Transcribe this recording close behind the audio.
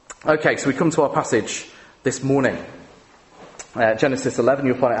Okay, so we come to our passage this morning. Genesis 11,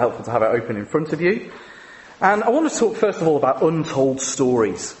 you'll find it helpful to have it open in front of you. And I want to talk first of all about untold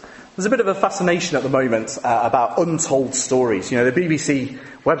stories. There's a bit of a fascination at the moment about untold stories. You know, the BBC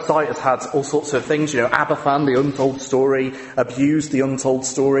website has had all sorts of things, Aberfan, the untold story, Abuse, the untold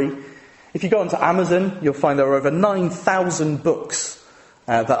story. If you go onto Amazon, you'll find there are over 9,000 books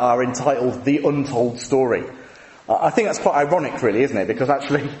that are entitled The Untold Story. I think that's quite ironic, really, isn't it? Because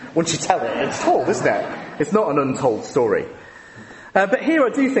actually, once you tell it, it's told, isn't it? It's not an untold story. But here I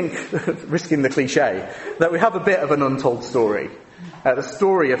do think, risking the cliche, that we have a bit of an untold story. The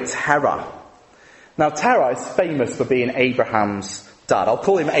story of Terah. Now, Terah is famous for being Abraham's dad. I'll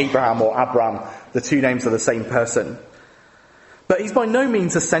call him Abraham or Abram. The two names are the same person. But he's by no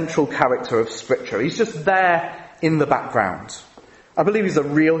means a central character of Scripture. He's just there in the background. I believe he's a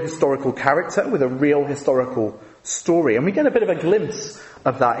real historical character with a real historical story. And we get a bit of a glimpse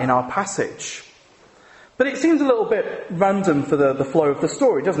of that in our passage. But it seems a little bit random for the flow of the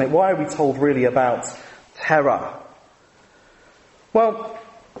story, doesn't it? Why are we told really about Terah? Well,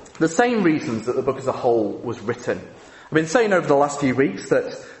 the same reasons that the book as a whole was written. I've been saying over the last few weeks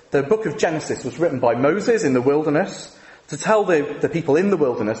that the book of Genesis was written by Moses in the wilderness to tell the people in the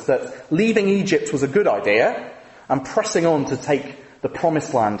wilderness that leaving Egypt was a good idea and pressing on to take the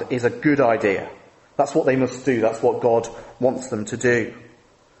promised land is a good idea. That's what they must do. That's what God wants them to do.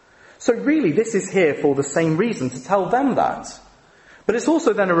 So really, this is here for the same reason, to tell them that. But it's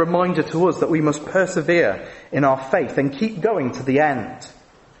also then a reminder to us that we must persevere in our faith and keep going to the end.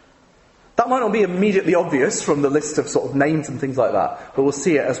 That might not be immediately obvious from the list of sort of names and things like that, but we'll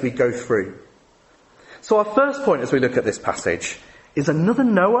see it as we go through. So our first point as we look at this passage is another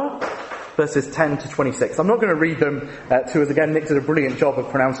Noah, verses 10 to 26. I'm not going to read them to us again. Nick did a brilliant job of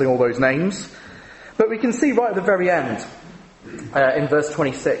pronouncing all those names. But we can see right at the very end, in verse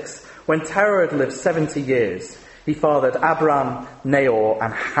 26, when Terah had lived 70 years, he fathered Abram, Nahor,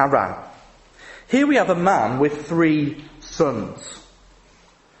 and Haran. Here we have a man with 3 sons.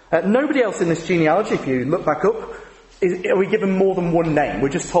 Nobody else in this genealogy, if you look back up, are we given more than one name. We're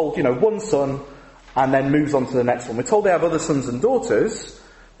just told, one son, and then moves on to the next one. We're told they have other sons and daughters,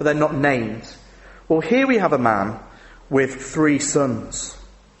 but they're not named. Well, here we have a man with 3 sons.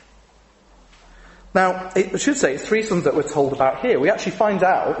 Now, I should say it's 3 sons that we're told about here. We actually find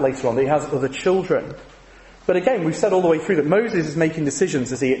out later on that he has other children. But again, we've said all the way through that Moses is making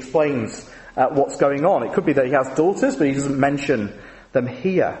decisions as he explains what's going on. It could be that he has daughters, but he doesn't mention them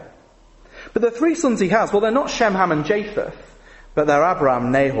here. But the 3 sons he has, well, they're not Shem, Ham, and Japheth, but they're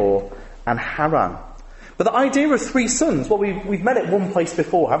Abram, Nahor, and Haran. But the idea of 3 sons, well, we've met it one place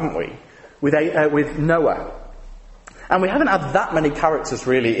before, haven't we? With Noah. And we haven't had that many characters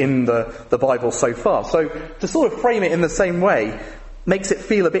really in the Bible so far. So to sort of frame it in the same way makes it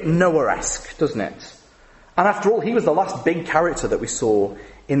feel a bit Noah-esque, doesn't it? And after all, he was the last big character that we saw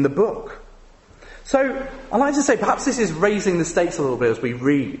in the book. So I'd like to say perhaps this is raising the stakes a little bit as we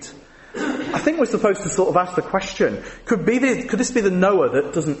read. I think we're supposed to sort of ask the question, could this be the Noah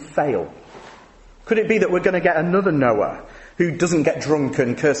that doesn't fail? Could it be that we're going to get another Noah who doesn't get drunk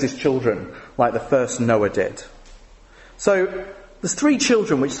and curse his children like the first Noah did? So there's 3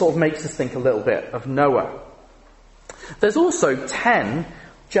 children, which sort of makes us think a little bit of Noah. There's also 10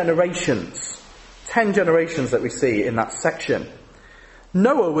 generations. 10 generations that we see in that section.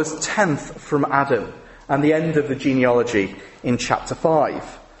 Noah was 10th from Adam, and the end of the genealogy in chapter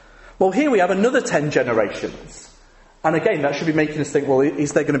 5. Well, here we have another 10 generations. And again, that should be making us think, well,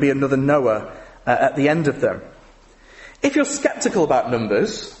 is there going to be another Noah at the end of them? If you're sceptical about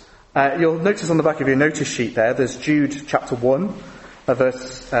numbers, you'll notice on the back of your notice sheet there's Jude chapter 1,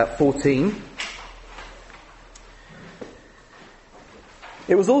 verse 14.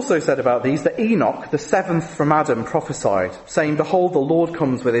 It was also said about these that Enoch, the 7th from Adam, prophesied, saying, "Behold, the Lord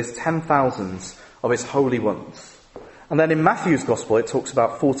comes with his 10,000s of his holy ones." And then in Matthew's Gospel it talks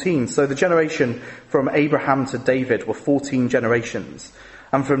about 14. So the generation from Abraham to David were 14 generations.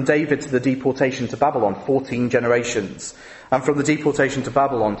 And from David to the deportation to Babylon, 14 generations. And from the deportation to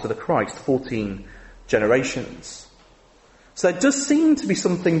Babylon to the Christ, 14 generations. So there does seem to be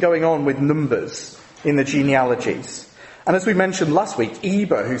something going on with numbers in the genealogies. And as we mentioned last week,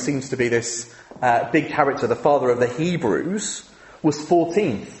 Eber, who seems to be this big character, the father of the Hebrews, was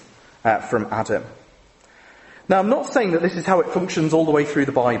 14th from Adam. Now, I'm not saying that this is how it functions all the way through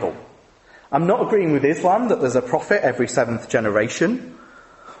the Bible. I'm not agreeing with Islam that there's a prophet every 7th generation.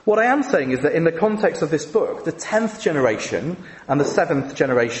 What I am saying is that in the context of this book, the 10th generation and the 7th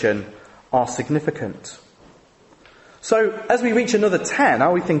generation are significant. So, as we reach another 10,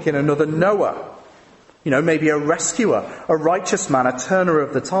 are we thinking another Noah? Maybe a rescuer, a righteous man, a turner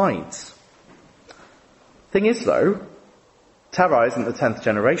of the tides. Thing is, though, Terah isn't the 10th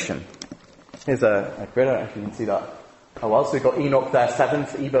generation. Here's a grid, I don't know if you can see that. Oh well, so we've got Enoch there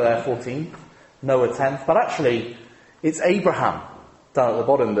 7th, Eber there 14th, Noah 10th. But actually, it's Abraham down at the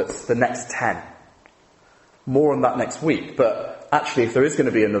bottom that's the next 10. More on that next week. But actually, if there is going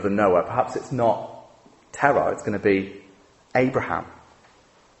to be another Noah, perhaps it's not Terah, it's going to be Abraham.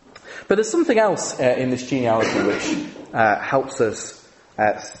 But there's something else in this genealogy which helps us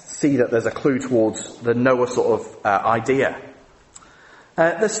see that there's a clue towards the Noah sort of idea.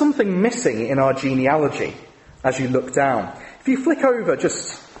 There's something missing in our genealogy as you look down. If you flick over,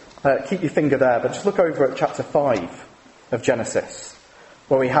 just keep your finger there, but just look over at chapter 5 of Genesis,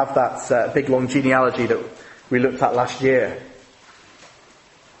 where we have that big long genealogy that we looked at last year.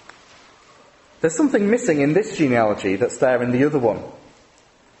 There's something missing in this genealogy that's there in the other one.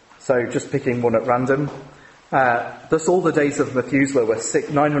 So just picking one at random. Thus all the days of Methuselah were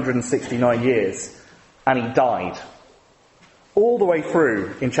 969 years, and he died. All the way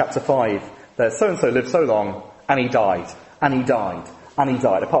through in chapter 5, there's so-and-so lived so long, and he died, and he died, and he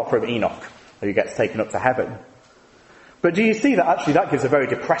died, apart from Enoch, who gets taken up to heaven. But do you see that actually that gives a very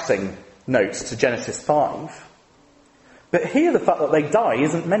depressing note to Genesis 5? But here the fact that they die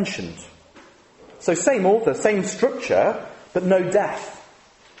isn't mentioned. So same author, same structure, but no death.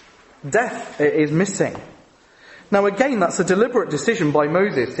 Death is missing. Now again, that's a deliberate decision by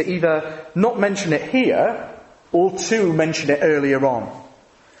Moses to either not mention it here or to mention it earlier on.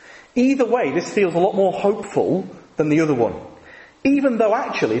 Either way, this feels a lot more hopeful than the other one. Even though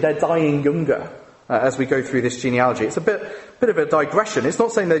actually they're dying younger as we go through this genealogy. It's a bit of a digression. It's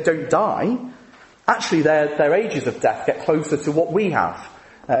not saying they don't die. Actually, their ages of death get closer to what we have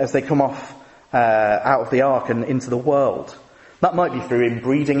as they come off out of the ark and into the world. That might be through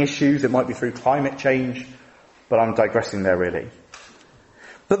inbreeding issues, it might be through climate change, but I'm digressing there really.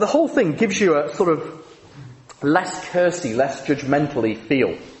 But the whole thing gives you a sort of less cursy, less judgmentally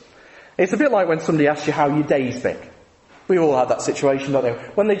feel. It's a bit like when somebody asks you how your day's been. We've all had that situation, don't they?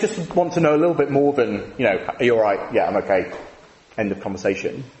 When they just want to know a little bit more than, are you alright? Yeah, I'm okay. End of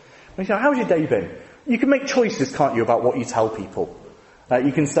conversation. When you say, how's your day been? You can make choices, can't you, about what you tell people.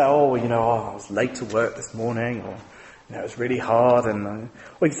 You can say, I was late to work this morning, or it was really hard, or you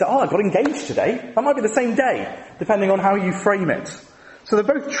can say, I got engaged today. That might be the same day, depending on how you frame it. So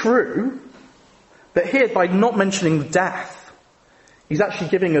they're both true, but here, by not mentioning death, he's actually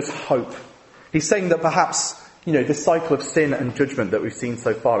giving us hope. He's saying that perhaps, this cycle of sin and judgment that we've seen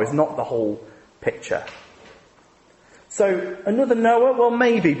so far is not the whole picture. So, another Noah? Well,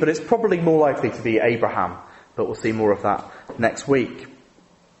 maybe, but it's probably more likely to be Abraham. But we'll see more of that next week.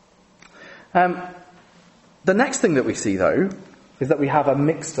 The next thing that we see, though, is that we have a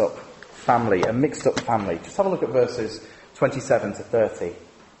mixed-up family. Just have a look at verses 27 to 30.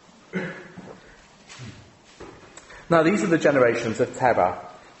 Now, these are the generations of Terah.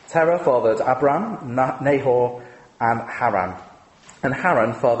 Terah fathered Abram, Nahor, and Haran. And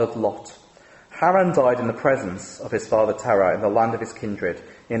Haran fathered Lot. Haran died in the presence of his father Terah in the land of his kindred,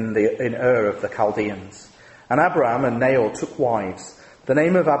 in Ur of the Chaldeans. And Abram and Nahor took wives. The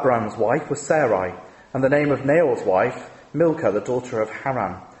name of Abram's wife was Sarai, and the name of Nahor's wife, Milcah, the daughter of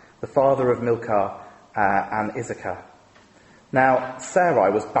Haran, the father of Milcah and Issachar. Now,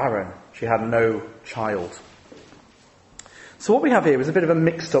 Sarai was barren. She had no child. So what we have here is a bit of a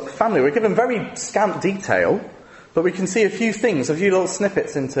mixed-up family. We're given very scant detail, but we can see a few things, a few little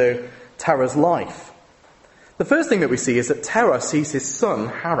snippets into Terah's life. The first thing that we see is that Terah sees his son,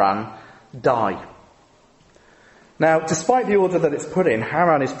 Haran, die. Now, despite the order that it's put in,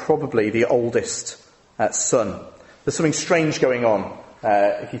 Haran is probably the oldest son. There's something strange going on,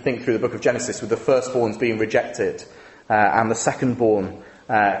 if you think through the book of Genesis, with the firstborns being rejected, and the secondborn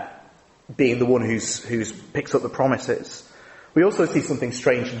being the one who's picks up the promises. We also see something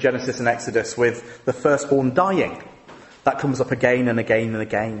strange in Genesis and Exodus with the firstborn dying. That comes up again and again and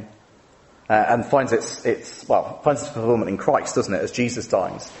again. And finds its fulfillment in Christ, doesn't it, as Jesus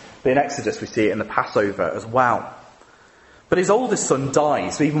dies. But in Exodus we see it in the Passover as well. But his oldest son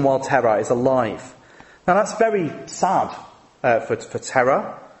dies, even while Terah is alive. Now that's very sad for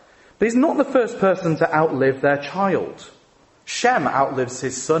Terah. But he's not the first person to outlive their child. Shem outlives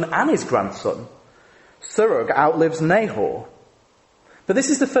his son and his grandson. Serug outlives Nahor. But this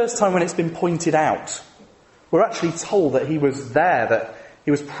is the first time when it's been pointed out. We're actually told that he was there, that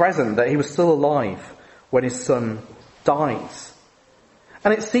he was present, that he was still alive when his son dies.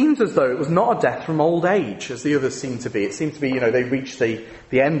 And it seems as though it was not a death from old age, as the others seem to be. It seems to be, they reached the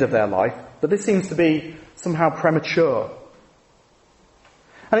end of their life, but this seems to be somehow premature.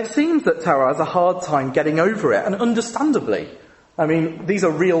 And it seems that Terah has a hard time getting over it, and understandably. I mean, these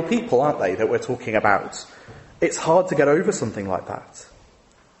are real people, aren't they, that we're talking about? It's hard to get over something like that.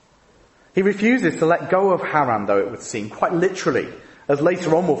 He refuses to let go of Haran, though it would seem, quite literally, as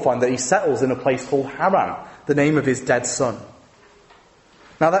later on we'll find that he settles in a place called Haran, the name of his dead son.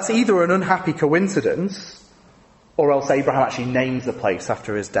 Now that's either an unhappy coincidence, or else Abraham actually names the place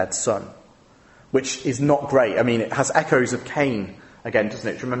after his dead son, which is not great. I mean, it has echoes of Cain again, doesn't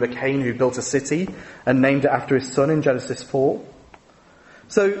it? Do you remember Cain, who built a city and named it after his son in Genesis 4?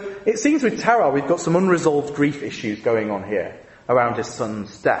 So it seems with Terah we've got some unresolved grief issues going on here around his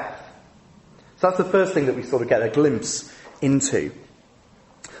son's death. So that's the first thing that we sort of get a glimpse into.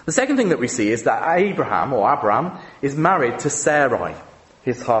 The second thing that we see is that Abram, is married to Sarai,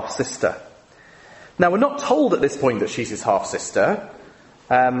 his half-sister. Now, we're not told at this point that she's his half-sister,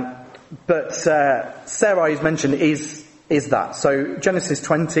 but Sarai is mentioned is that. So Genesis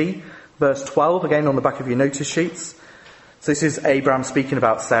 20, verse 12, again on the back of your notice sheets. So this is Abraham speaking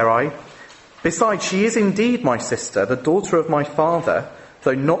about Sarai. Besides, she is indeed my sister, the daughter of my father,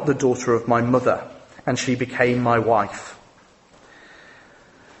 though not the daughter of my mother, and she became my wife.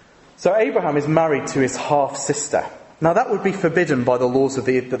 So Abraham is married to his half-sister. Now that would be forbidden by the laws that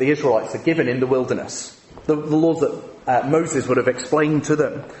the Israelites are given in the wilderness. The laws that Moses would have explained to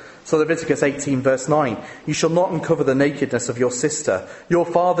them. So Leviticus 18 verse 9, you shall not uncover the nakedness of your sister, your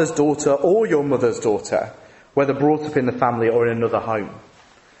father's daughter or your mother's daughter, whether brought up in the family or in another home.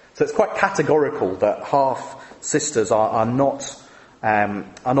 So it's quite categorical that half-sisters are not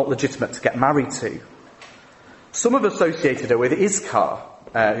legitimate to get married to. Some have associated her with Iscah,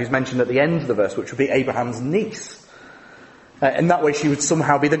 who's mentioned at the end of the verse, which would be Abraham's niece. In that way she would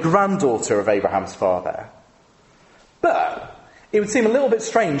somehow be the granddaughter of Abraham's father. But it would seem a little bit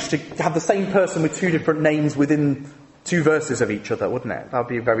strange to have the same person with two different names within two verses of each other, wouldn't it? That would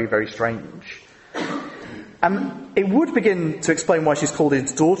be very, very strange. And it would begin to explain why she's called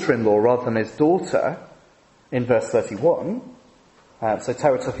his daughter-in-law rather than his daughter in verse 31. So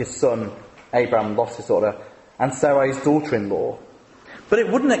Terah took his son, Abraham lost his daughter, and Sarai his daughter-in-law. But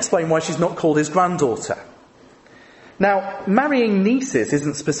it wouldn't explain why she's not called his granddaughter. Now, marrying nieces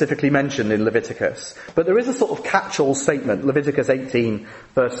isn't specifically mentioned in Leviticus, but there is a sort of catch-all statement, Leviticus 18,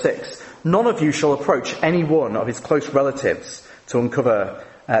 verse 6. None of you shall approach any one of his close relatives to uncover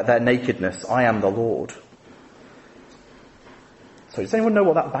their nakedness. I am the Lord. So does anyone know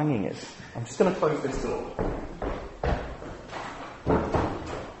what that banging is? I'm just going to close this door.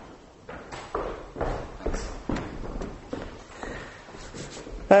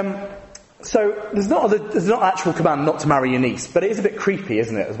 So there's not actual command not to marry your niece, but it is a bit creepy,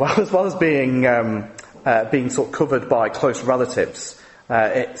 isn't it? As well as being sort of covered by close relatives.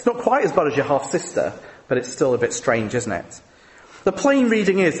 It's not quite as bad as your half-sister, but it's still a bit strange, isn't it? The plain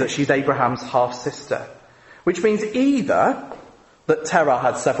reading is that she's Abraham's half-sister, which means either that Terah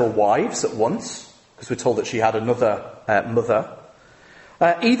had several wives at once, because we're told that she had another mother,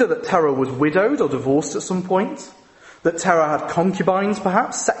 either that Terah was widowed or divorced at some point, that Terah had concubines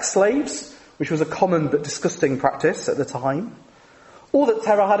perhaps, sex slaves, which was a common but disgusting practice at the time, or that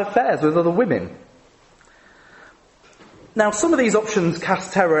Terah had affairs with other women. Now, some of these options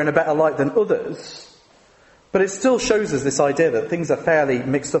cast Terah in a better light than others, but it still shows us this idea that things are fairly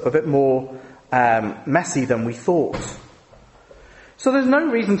mixed up, a bit more messy than we thought. So there's no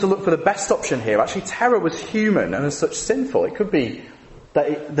reason to look for the best option here. Actually, Terah was human and as such sinful. It could be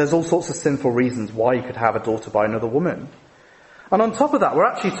that there's all sorts of sinful reasons why you could have a daughter by another woman. And on top of that, we're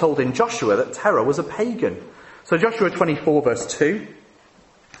actually told in Joshua that Terah was a pagan. So Joshua 24 verse 2.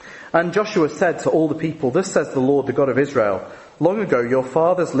 And Joshua said to all the people, "Thus says the Lord, the God of Israel, long ago your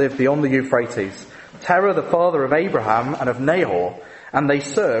fathers lived beyond the Euphrates, Terah the father of Abraham and of Nahor, and they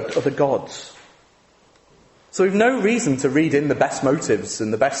served other gods." So we've no reason to read in the best motives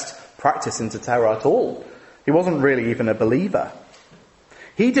and the best practice into Terah at all. He wasn't really even a believer.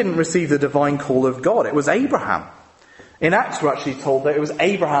 He didn't receive the divine call of God. It was Abraham. In Acts we're actually told that it was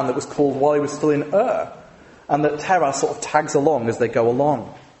Abraham that was called while he was still in Ur, and that Terah sort of tags along as they go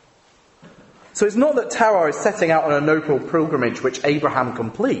along. So it's not that Terah is setting out on a noble pilgrimage which Abraham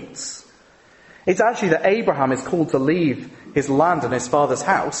completes. It's actually that Abraham is called to leave his land and his father's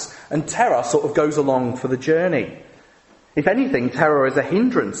house, and Terah sort of goes along for the journey. If anything, Terah is a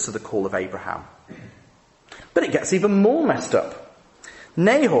hindrance to the call of Abraham. But it gets even more messed up.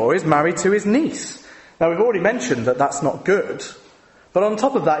 Nahor is married to his niece. Now we've already mentioned that that's not good, but on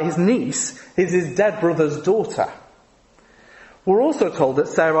top of that, his niece is his dead brother's daughter. We're also told that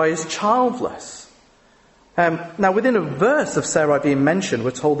Sarai is childless. Now within a verse of Sarai being mentioned,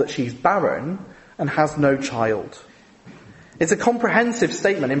 we're told that she's barren and has no child. It's a comprehensive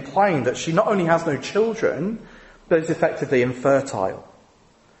statement implying that she not only has no children, but is effectively infertile.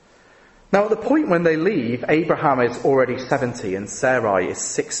 Now, at the point when they leave, Abraham is already 70 and Sarai is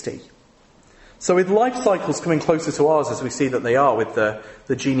 60. So with life cycles coming closer to ours, as we see that they are with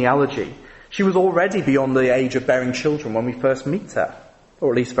the genealogy, she was already beyond the age of bearing children when we first meet her,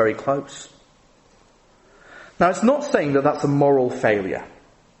 or at least very close. Now, it's not saying that that's a moral failure.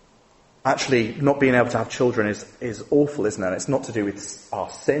 Actually, not being able to have children is awful, isn't it? It's not to do with our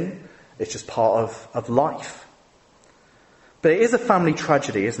sin. It's just part of life. But it is a family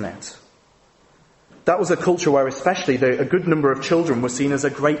tragedy, isn't it? That was a culture where especially a good number of children were seen as a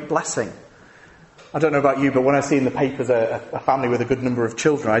great blessing. I don't know about you, but when I see in the papers a family with a good number of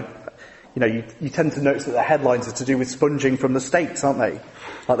children, you tend to notice that the headlines are to do with sponging from the state, aren't they?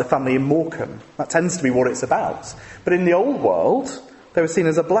 Like the family in Morecambe. That tends to be what it's about. But in the old world, they were seen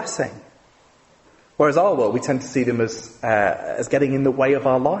as a blessing. Whereas our world, we tend to see them as getting in the way of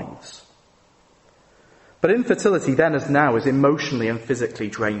our lives. But infertility then as now is emotionally and physically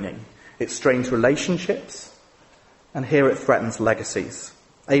draining. It strains relationships, and here it threatens legacies.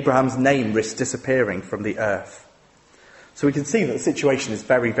 Abraham's name risks disappearing from the earth. So we can see that the situation is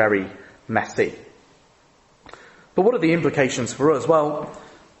very, very messy. But what are the implications for us? Well,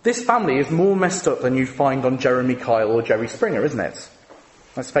 this family is more messed up than you'd find on Jeremy Kyle or Jerry Springer, isn't it?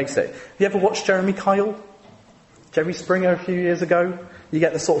 Let's face it. Have you ever watched Jeremy Kyle? Jerry Springer a few years ago? You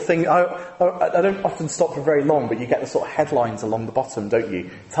get the sort of thing, I don't often stop for very long, but you get the sort of headlines along the bottom, don't you?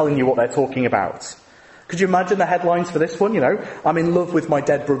 Telling you what they're talking about. Could you imagine the headlines for this one? I'm in love with my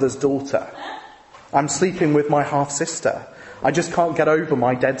dead brother's daughter. I'm sleeping with my half-sister. I just can't get over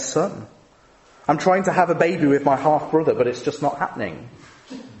my dead son. I'm trying to have a baby with my half-brother, but it's just not happening.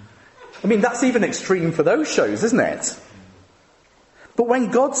 I mean, that's even extreme for those shows, isn't it? But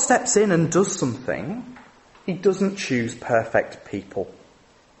when God steps in and does something, he doesn't choose perfect people.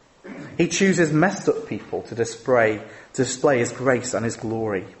 He chooses messed up people to display his grace and his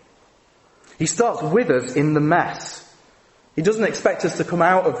glory. He starts with us in the mess. He doesn't expect us to come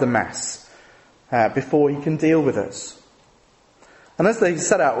out of the mess before he can deal with us. And as they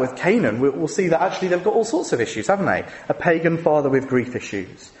set out with Canaan, we'll see that actually they've got all sorts of issues, haven't they? A pagan father with grief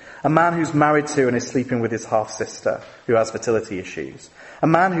issues. A man who's married to and is sleeping with his half-sister who has fertility issues. A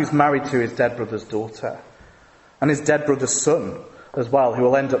man who's married to his dead brother's daughter. And his dead brother's son as well, who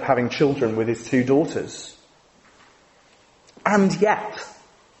will end up having children with his two daughters. And yet,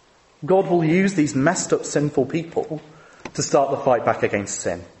 God will use these messed up sinful people to start the fight back against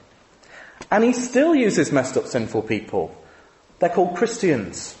sin. And he still uses messed up sinful people. They're called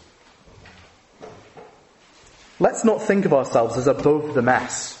Christians. Let's not think of ourselves as above the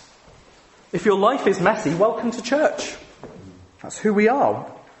mess. If your life is messy, welcome to church. That's who we are.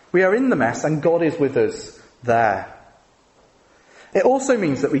 We are in the mess and God is with us there. It also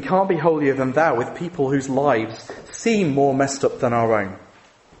means that we can't be holier than thou with people whose lives seem more messed up than our own.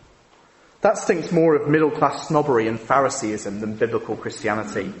 That stinks more of middle-class snobbery and Phariseeism than biblical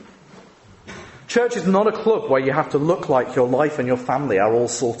Christianity. Church is not a club where you have to look like your life and your family are all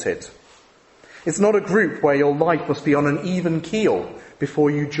sorted. It's not a group where your life must be on an even keel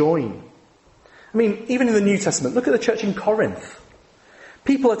before you join. I mean, even in the New Testament, look at the church in Corinth.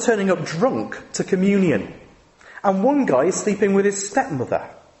 People are turning up drunk to communion. And one guy is sleeping with his stepmother.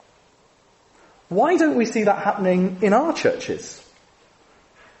 Why don't we see that happening in our churches?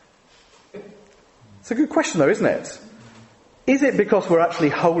 It's a good question though, isn't it? Is it because we're actually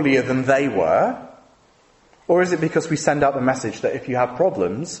holier than they were? Or is it because we send out the message that if you have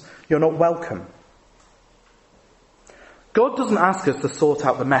problems, you're not welcome? God doesn't ask us to sort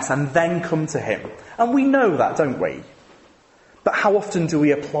out the mess and then come to him. And we know that, don't we? But how often do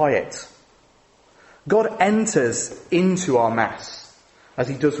we apply it? God enters into our mess, as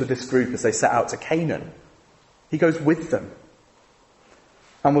he does with this group as they set out to Canaan. He goes with them.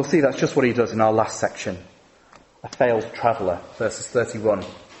 And we'll see that's just what he does in our last section. A failed traveller, verses 31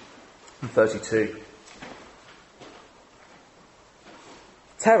 and 32.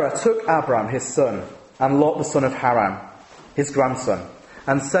 Terah took Abram his son, and Lot the son of Haran, his grandson,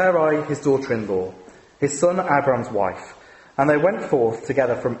 and Sarai his daughter-in-law, his son Abram's wife, and they went forth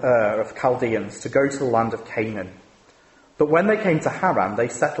together from Ur of Chaldeans to go to the land of Canaan. But when they came to Haran, they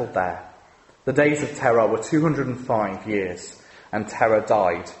settled there. The days of Terah were 205 years, and Terah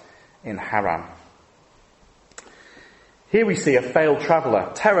died in Haran. Here we see a failed traveller.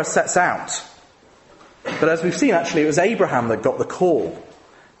 Terah sets out. But as we've seen, actually, it was Abraham that got the call.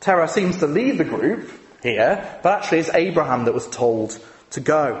 Terah seems to leave the group here, but actually it's Abraham that was told to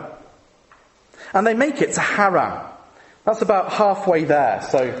go. And they make it to Haran. That's about halfway there.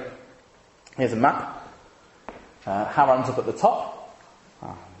 So, here's a map. Haran's up at the top.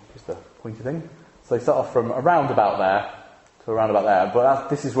 Just a pointy thing. So they start off from around about there to around about there, but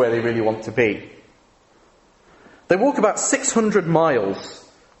this is where they really want to be. They walk about 600 miles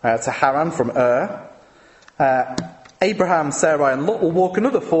to Haran from Ur. Abraham, Sarai and Lot will walk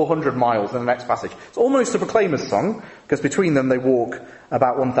another 400 miles in the next passage. It's almost a proclaimer's song, because between them they walk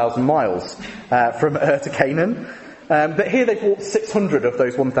about 1,000 miles from Ur to Canaan. But here they've walked 600 of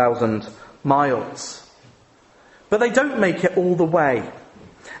those 1,000 miles. But they don't make it all the way.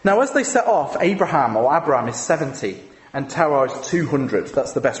 Now as they set off, Abraham is 70 and Terah is 200.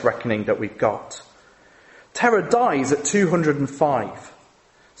 That's the best reckoning that we've got. Terah dies at 205.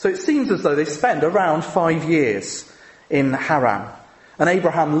 So it seems as though they spend around 5 years in Haran. And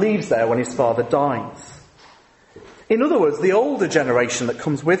Abraham leaves there when his father dies. In other words, the older generation that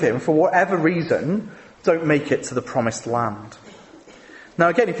comes with him, for whatever reason, don't make it to the promised land. Now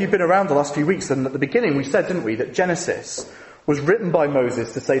again, if you've been around the last few weeks, then at the beginning we said, didn't we, that Genesis was written by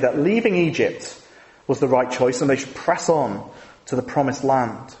Moses to say that leaving Egypt was the right choice and they should press on to the promised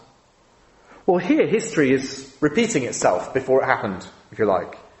land. Well, here history is repeating itself before it happened, if you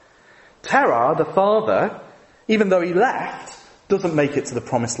like. Terah, the father, even though he left, doesn't make it to the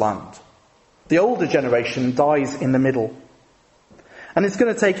promised land. The older generation dies in the middle. And it's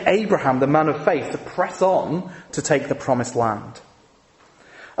going to take Abraham, the man of faith, to press on to take the promised land.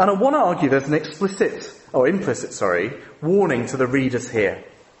 And I want to argue there's an implicit warning to the readers here.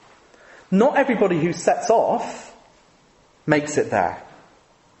 Not everybody who sets off makes it there.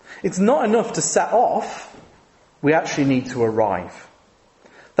 It's not enough to set off, we actually need to arrive.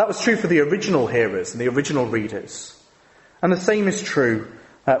 That was true for the original hearers and the original readers. And the same is true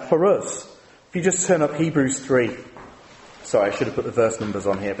for us. If you just turn up Hebrews 3. Sorry, I should have put the verse numbers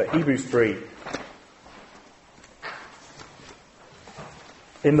on here, but Hebrews 3.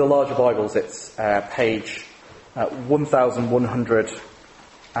 In the larger Bibles, it's page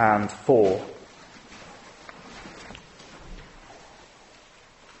 1104.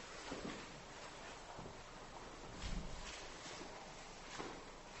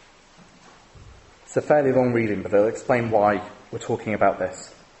 It's a fairly long reading, but I'll explain why we're talking about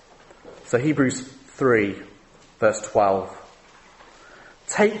this. So Hebrews 3, verse 12.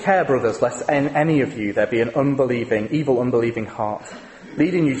 Take care, brothers, lest in any of you there be an evil unbelieving heart,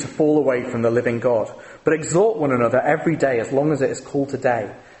 leading you to fall away from the living God. But exhort one another every day as long as it is called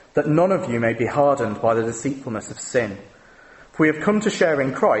today, that none of you may be hardened by the deceitfulness of sin. For we have come to share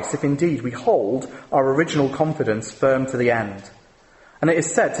in Christ, if indeed we hold our original confidence firm to the end. And it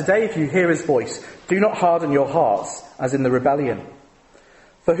is said, today if you hear his voice, do not harden your hearts as in the rebellion.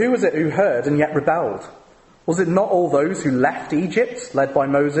 For who was it who heard and yet rebelled? Was it not all those who left Egypt, led by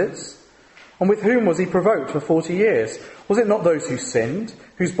Moses? And with whom was he provoked for 40 years? Was it not those who sinned,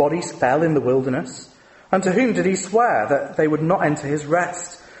 whose bodies fell in the wilderness? And to whom did he swear that they would not enter his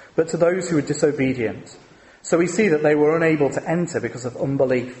rest, but to those who were disobedient? So we see that they were unable to enter because of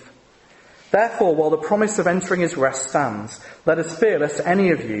unbelief. Therefore, while the promise of entering his rest stands, let us fear lest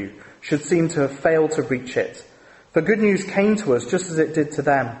any of you should seem to have failed to reach it. For good news came to us just as it did to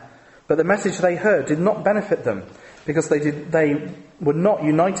them. But the message they heard did not benefit them, because they were not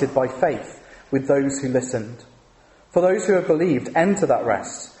united by faith with those who listened. For those who have believed enter that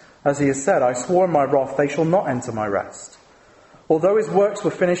rest. As he has said, I swore in my wrath, they shall not enter my rest. Although his works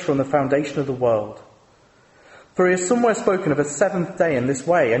were finished from the foundation of the world. For he has somewhere spoken of a seventh day in this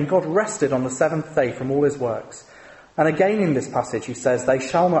way, and God rested on the seventh day from all his works. And again in this passage he says, they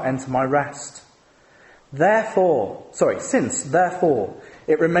shall not enter my rest. Since therefore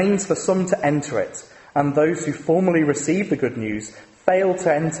it remains for some to enter it, and those who formerly received the good news failed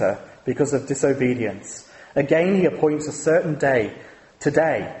to enter because of disobedience. Again he appoints a certain day,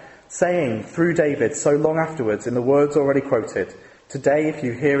 today, saying through David so long afterwards in the words already quoted, today if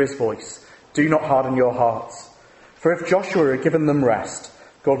you hear his voice, do not harden your hearts. For if Joshua had given them rest,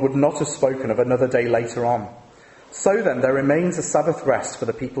 God would not have spoken of another day later on. So then there remains a Sabbath rest for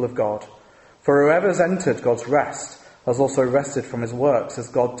the people of God. For whoever has entered God's rest has also rested from his works as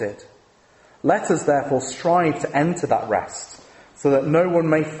God did. Let us therefore strive to enter that rest, so that no one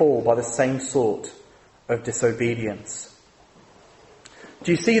may fall by the same sort of disobedience.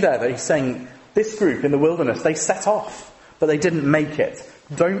 Do you see there that he's saying this group in the wilderness, they set off, but they didn't make it.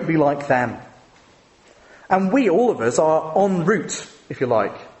 Don't be like them. And we, all of us, are en route, if you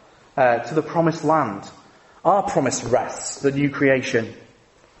like, to the promised land. Our promised rest, the new creation.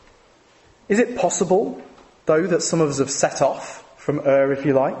 Is it possible, though, that some of us have set off from Ur, if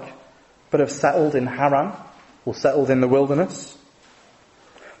you like, but have settled in Haran, or settled in the wilderness?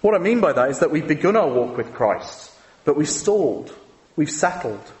 What I mean by that is that we've begun our walk with Christ, but we've stalled, we've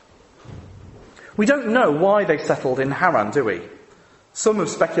settled. We don't know why they settled in Haran, do we? Some have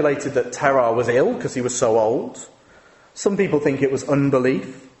speculated that Terah was ill because he was so old. Some people think it was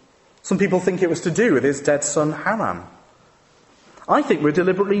unbelief. Some people think it was to do with his dead son Haran. I think we're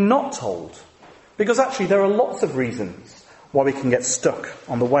deliberately not told, because actually there are lots of reasons why we can get stuck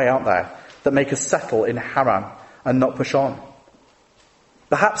on the way out there that make us settle in Haran and not push on.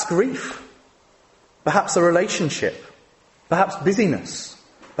 Perhaps grief, perhaps a relationship, perhaps busyness,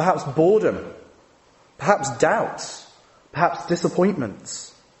 perhaps boredom, perhaps doubts, perhaps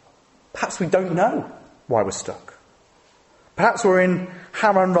disappointments. Perhaps we don't know why we're stuck. Perhaps we're in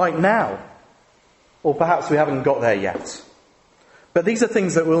Haran right now, or perhaps we haven't got there yet. But these are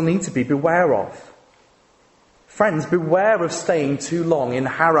things that we'll need to be beware of. Friends, beware of staying too long in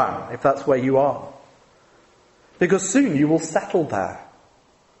Haran, if that's where you are. Because soon you will settle there.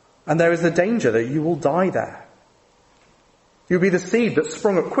 And there is the danger that you will die there. You'll be the seed that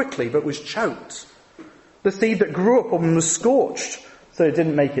sprung up quickly but was choked. The seed that grew up and was scorched so it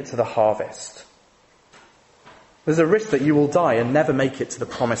didn't make it to the harvest. There's a risk that you will die and never make it to the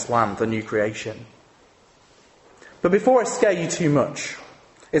promised land, the new creation. But before I scare you too much,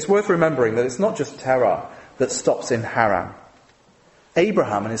 it's worth remembering that it's not just Terah that stops in Haran.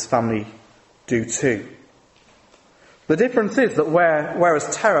 Abraham and his family do too. The difference is that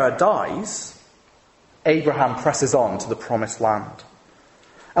whereas Terah dies, Abraham presses on to the promised land.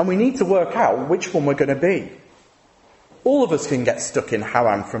 And we need to work out which one we're going to be. All of us can get stuck in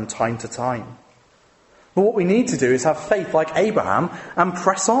Haran from time to time. But what we need to do is have faith like Abraham and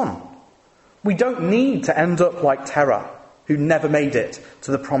press on. We don't need to end up like Terah, who never made it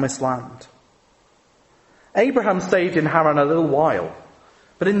to the promised land. Abraham stayed in Haran a little while,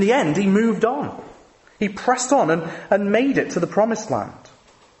 but in the end he moved on. He pressed on and made it to the promised land.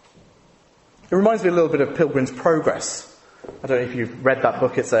 It reminds me a little bit of Pilgrim's Progress. I don't know if you've read that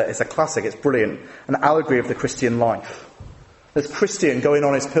book. It's a classic. It's brilliant. An allegory of the Christian life. There's Christian going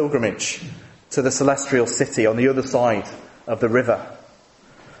on his pilgrimage to the celestial city on the other side of the river.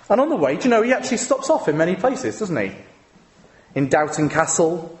 And on the way, he actually stops off in many places, doesn't he? In Doubting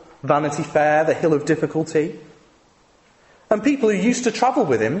Castle, Vanity Fair, the Hill of Difficulty. And people who used to travel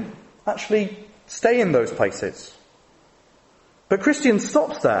with him actually stay in those places. But Christian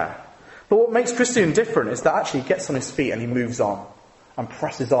stops there. But what makes Christian different is that actually he gets on his feet and he moves on and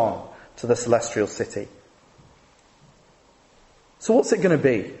presses on to the celestial city. So what's it going to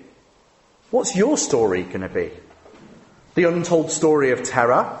be? What's your story going to be? The untold story of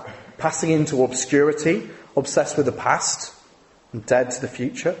Terah, passing into obscurity, obsessed with the past, and dead to the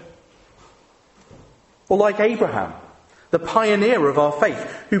future? Or like Abraham, the pioneer of our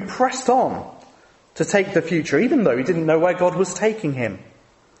faith, who pressed on to take the future, even though he didn't know where God was taking him.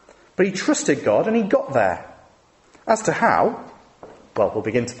 But he trusted God and he got there. As to how, well, we'll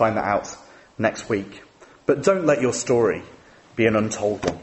begin to find that out next week. But don't let your story be an untold one.